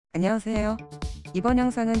안녕하세요. 이번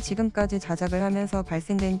영상은 지금까지 자작을 하면서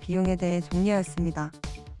발생된 비용에 대해 정리하였습니다.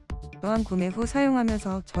 또한 구매 후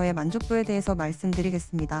사용하면서 저의 만족도에 대해서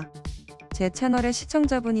말씀드리겠습니다. 제 채널의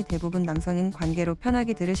시청자분이 대부분 남성인 관계로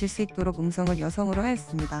편하게 들으실 수 있도록 음성을 여성으로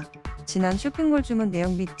하였습니다. 지난 쇼핑몰 주문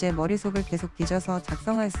내용 및 제 머릿속을 계속 뒤져서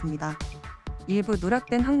작성하였습니다. 일부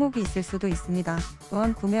누락된 항목이 있을 수도 있습니다.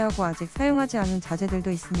 또한 구매하고 아직 사용하지 않은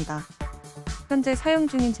자재들도 있습니다. 현재 사용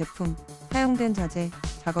중인 제품, 사용된 자재,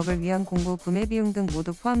 작업을 위한 공구 구매 비용 등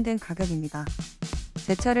모두 포함된 가격입니다.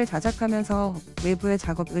 제 차를 자작하면서 외부에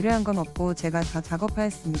작업 의뢰한 건 없고 제가 다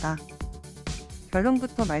작업하였습니다.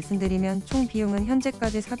 결론부터 말씀드리면 총 비용은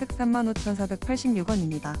현재까지 403만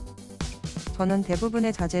 5,486원입니다. 저는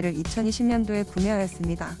대부분의 자재를 2020년도에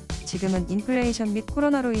구매하였습니다. 지금은 인플레이션 및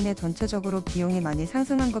코로나로 인해 전체적으로 비용이 많이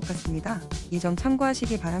상승한 것 같습니다. 이 점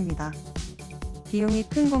참고하시기 바랍니다. 비용이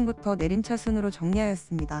큰 건부터 내림차순으로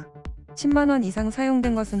정리하였습니다. 10만원 이상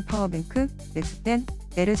사용된 것은 파워뱅크, 맥스펜,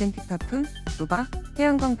 에르젠퀵타프, 루바,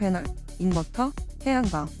 태양광패널, 인버터,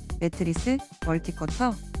 태양광, 메트리스,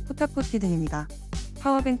 멀티커터, 포타포티 등입니다.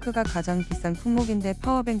 파워뱅크가 가장 비싼 품목인데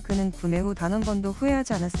파워뱅크는 구매 후 단 한 번도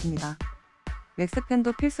후회하지 않았습니다.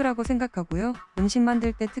 맥스펜도 필수라고 생각하고요. 음식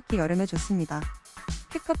만들 때 특히 여름에 좋습니다.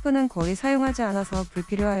 퀵커프는 거의 사용하지 않아서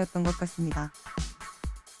불필요하였던 것 같습니다.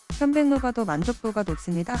 편백루바도 만족도가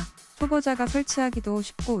높습니다. 초보자가 설치하기도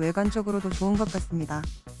쉽고 외관적으로도 좋은 것 같습니다.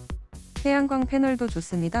 태양광 패널도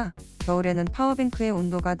좋습니다. 겨울에는 파워뱅크의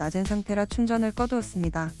온도가 낮은 상태라 충전을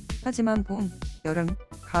꺼두었습니다. 하지만 봄, 여름,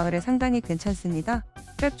 가을에 상당히 괜찮습니다.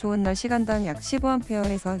 꽤 좋은 날 시간당 약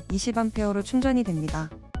 15A에서 20A로 충전이 됩니다.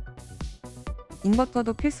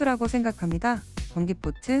 인버터도 필수라고 생각합니다.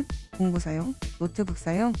 전기포트, 공부 사용, 노트북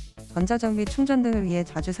사용, 전자전기 충전 등을 위해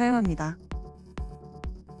자주 사용합니다.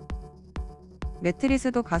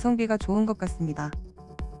 메트리스도 가성비가 좋은 것 같습니다.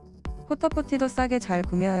 포타포티도 싸게 잘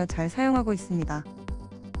구매하여 잘 사용하고 있습니다.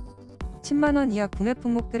 10만원 이하 구매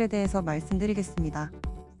품목들에 대해서 말씀드리겠습니다.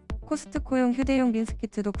 코스트코용 휴대용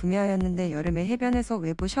린스키트도 구매하였는데 여름에 해변에서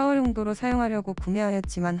외부 샤워 용도로 사용하려고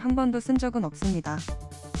구매하였지만 한 번도 쓴 적은 없습니다.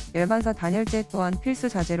 열반사단열재 또한 필수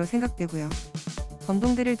자재로 생각되고요.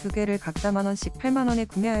 전동드릴 2개를 각자 만원씩 8만원에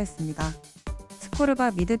구매하였습니다.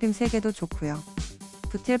 스코르바 미드빔 3개도 좋고요.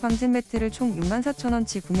 부틸 방진 매트를 총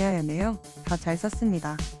 64,000원치 구매하였네요. 다 잘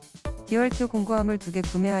썼습니다. 디월트 공구함을 2개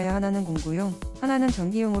구매하여 하나는 공구용, 하나는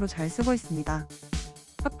전기용으로 잘 쓰고 있습니다.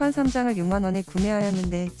 합판 3장을 6만원에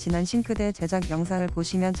구매하였는데 지난 싱크대 제작 영상을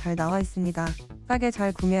보시면 잘 나와 있습니다. 싸게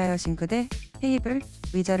잘 구매하여 싱크대, 테이블,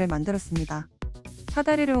 의자를 만들었습니다.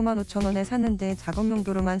 사다리를 55,000원에 샀는데 작업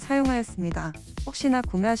용도로만 사용하였습니다. 혹시나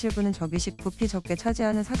구매하실 분은 접이식 부피 적게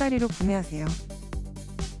차지하는 사다리로 구매하세요.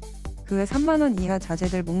 그 외 3만원 이하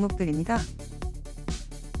자재들 목록들입니다.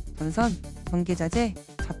 전선, 전기자재,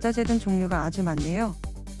 잡자재 등 종류가 아주 많네요.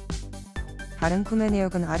 다른 구매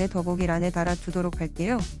내역은 아래 더보기란에 달아두도록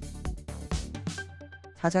할게요.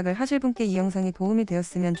 자작을 하실 분께 이 영상이 도움이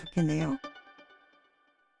되었으면 좋겠네요.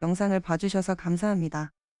 영상을 봐주셔서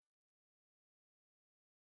감사합니다.